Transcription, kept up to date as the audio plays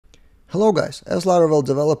Hello guys, as Laravel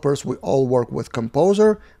developers we all work with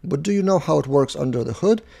Composer, but do you know how it works under the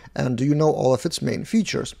hood, and do you know all of its main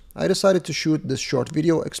features? I decided to shoot this short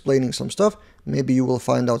video explaining some stuff. Maybe you will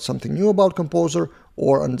find out something new about Composer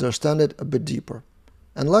or understand it a bit deeper.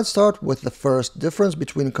 And let's start with the first difference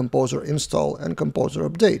between Composer install and Composer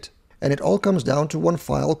update. And it all comes down to one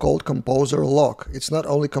file called Composer log. It's not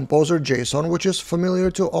only Composer JSON, which is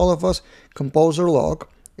familiar to all of us. Composer log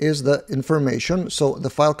is the information, so the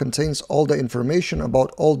file contains all the information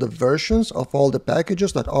about all the versions of all the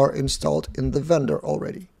packages that are installed in the vendor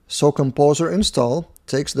already. So Composer install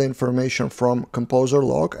takes the information from Composer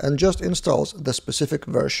log and just installs the specific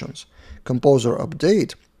versions. Composer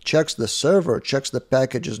update checks the server, checks the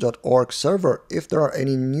packages.org server if there are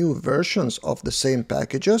any new versions of the same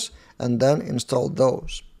packages, and then install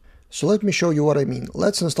those. So let me show you what I mean.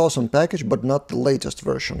 Let's install some package, but not the latest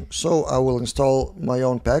version. So I will install my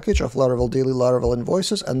own package of Laravel Daily Laravel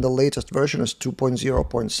Invoices, and the latest version is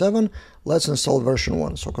 2.0.7. Let's install version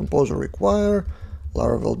 1. So Composer require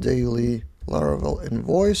Laravel Daily Laravel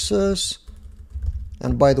Invoices.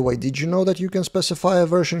 And by the way, did you know that you can specify a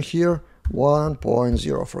version here?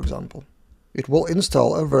 1.0, for example. It will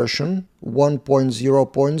install a version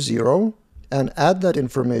 1.0.0 and add that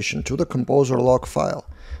information to the Composer log file.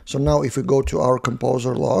 So now if we go to our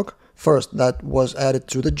Composer log, first that was added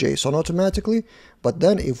to the JSON automatically, but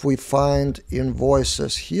then if we find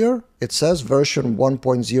invoices here, it says version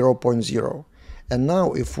 1.0.0. And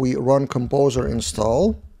now if we run Composer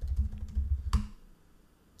install,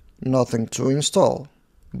 nothing to install.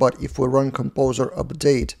 But if we run Composer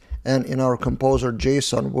update, and in our Composer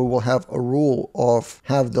JSON we will have a rule of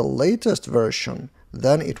have the latest version,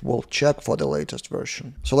 then it will check for the latest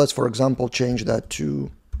version. So let's, for example, change that to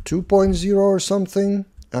 2.0 or something,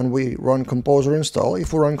 and we run Composer install.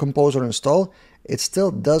 If we run Composer install, it still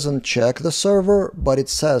doesn't check the server, but it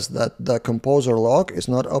says that the Composer log is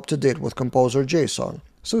not up to date with Composer JSON.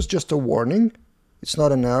 So it's just a warning. It's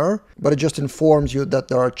not an error, but it just informs you that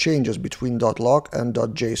there are changes between .log and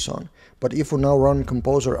 .json. But if we now run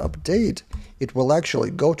Composer update, it will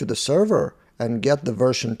actually go to the server and get the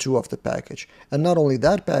version 2 of the package. And not only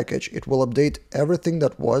that package, it will update everything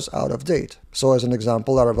that was out of date. So as an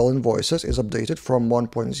example, Laravel Invoices is updated from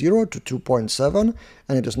 1.0 to 2.7,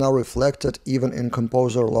 and it is now reflected even in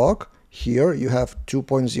Composer log. Here you have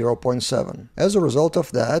 2.0.7. As a result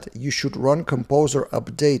of that, you should run Composer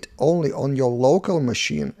update only on your local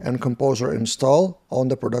machine and Composer install on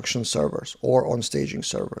the production servers or on staging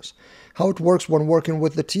servers. How it works when working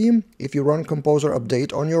with the team: if you run Composer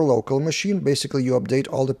update on your local machine, basically you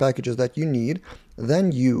update all the packages that you need,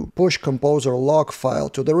 then you push Composer log file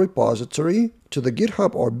to the repository, to the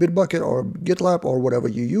GitHub or Bitbucket or GitLab or whatever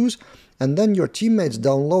you use, and then your teammates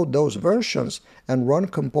download those versions and run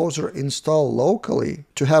Composer install locally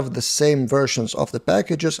to have the same versions of the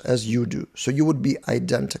packages as you do. So you would be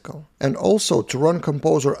identical. And also to run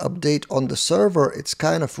Composer update on the server, it's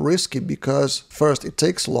kind of risky because first it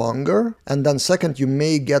takes longer, and then second you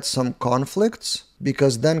may get some conflicts,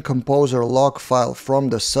 because then Composer log file from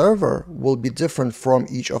the server will be different from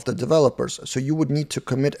each of the developers. So you would need to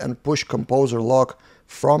commit and push Composer log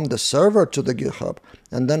from the server to the GitHub,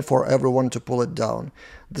 and then for everyone to pull it down.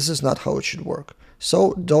 This is not how it should work.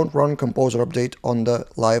 So don't run Composer update on the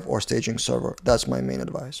live or staging server. That's my main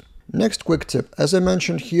advice. Next quick tip. As I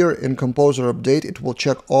mentioned here, in Composer update, it will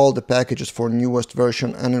check all the packages for newest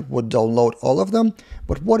version and it would download all of them.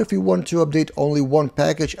 But what if you want to update only one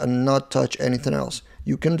package and not touch anything else?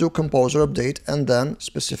 You can do Composer update and then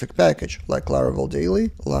specific package, like Laravel Daily,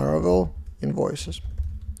 Laravel Invoices.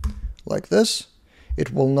 Like this.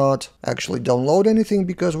 It will not actually download anything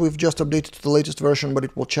because we've just updated to the latest version, but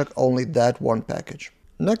it will check only that one package.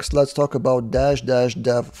 Next, let's talk about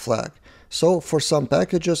 --dev flag. So for some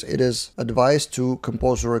packages, it is advised to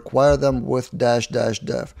Composer require them with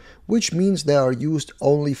 --dev, which means they are used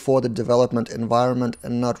only for the development environment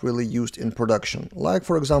and not really used in production. Like,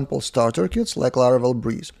 for example, starter kits like Laravel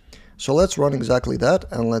Breeze. So let's run exactly that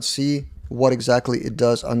and let's see what exactly it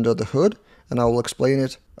does under the hood, and I will explain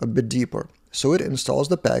it a bit deeper. So it installs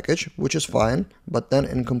the package, which is fine, but then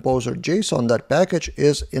in Composer JSON that package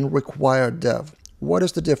is in require dev. What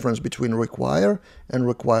is the difference between require and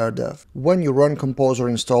require dev? When you run Composer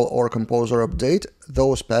install or Composer update,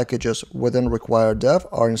 those packages within require dev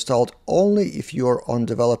are installed only if you're on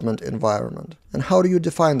development environment. And how do you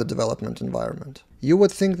define the development environment? You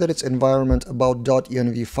would think that it's environment about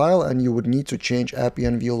 .env file and you would need to change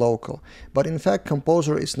app.env local. But in fact,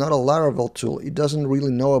 Composer is not a Laravel tool. It doesn't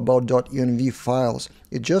really know about .env files.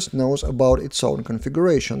 It just knows about its own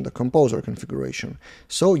configuration, the Composer configuration.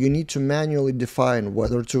 So you need to manually define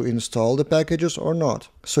whether to install the packages or not.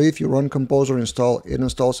 So if you run Composer install, it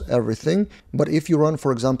installs everything. But if you run,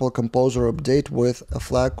 for example, Composer update with a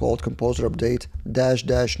flag called Composer update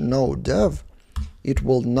 --no dev, it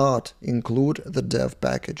will not include the dev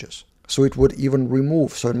packages. So it would even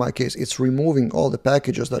remove, so in my case, it's removing all the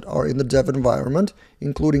packages that are in the dev environment,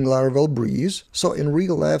 including Laravel Breeze. So in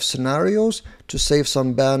real life scenarios, to save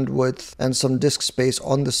some bandwidth and some disk space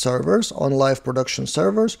on the servers, on live production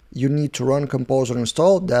servers, you need to run Composer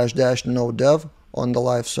install --no dev on the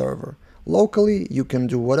live server. Locally, you can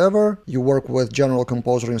do whatever. You work with general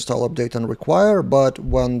Composer install update and require, but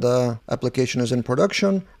when the application is in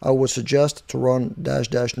production, I would suggest to run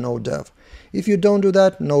 --no dev. If you don't do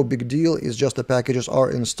that, no big deal. It's just the packages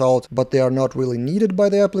are installed, but they are not really needed by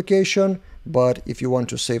the application. But if you want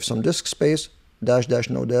to save some disk space,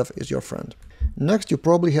 --no dev is your friend. Next, you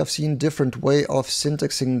probably have seen different way of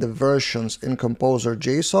syntaxing the versions in Composer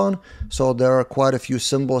JSON. So there are quite a few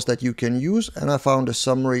symbols that you can use, and I found a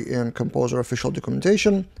summary in Composer official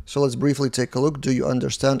documentation. So let's briefly take a look. Do you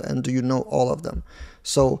understand and do you know all of them?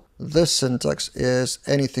 So this syntax is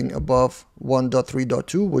anything above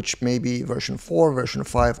 1.3.2, which may be version 4, version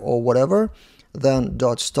 5, or whatever. Then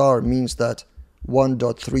 .star means that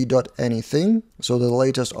 1.3.anything, so the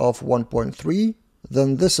latest of 1.3.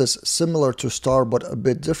 Then this is similar to star but a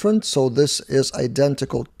bit different, so this is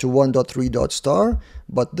identical to 1.3.star,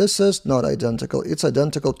 but this is not identical, it's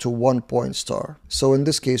identical to 1.star. So in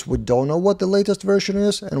this case we don't know what the latest version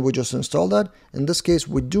is and we just install that. In this case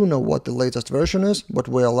we do know what the latest version is, but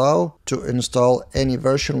we allow to install any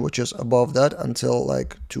version which is above that until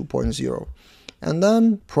like 2.0. And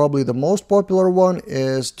then probably the most popular one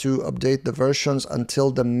is to update the versions until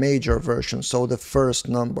the major version, so the first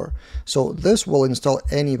number. So this will install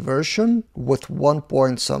any version with 1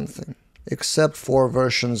 point something, except for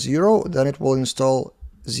version 0, then it will install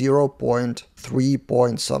 0.3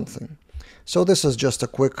 point something. So this is just a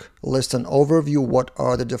quick list and overview what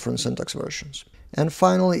are the different syntax versions. And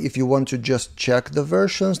finally, if you want to just check the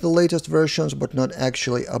versions, the latest versions, but not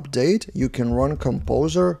actually update, you can run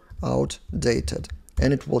Composer outdated,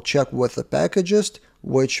 and it will check with the packages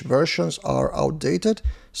which versions are outdated.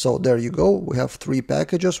 So there you go, we have 3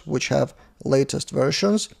 packages which have latest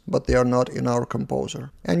versions, but they are not in our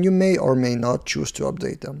Composer, and you may or may not choose to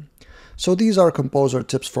update them. So these are Composer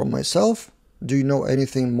tips from myself. Do you know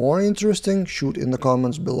anything more interesting? Shoot in the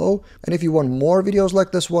comments below. And if you want more videos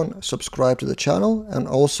like this one, subscribe to the channel and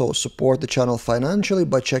also support the channel financially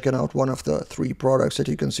by checking out one of the 3 products that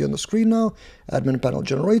you can see on the screen now. Admin Panel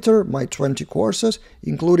Generator, my 20 courses,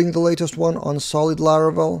 including the latest one on solid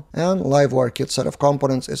Laravel, and Livewire Kit set of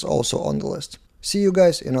components is also on the list. See you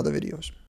guys in other videos.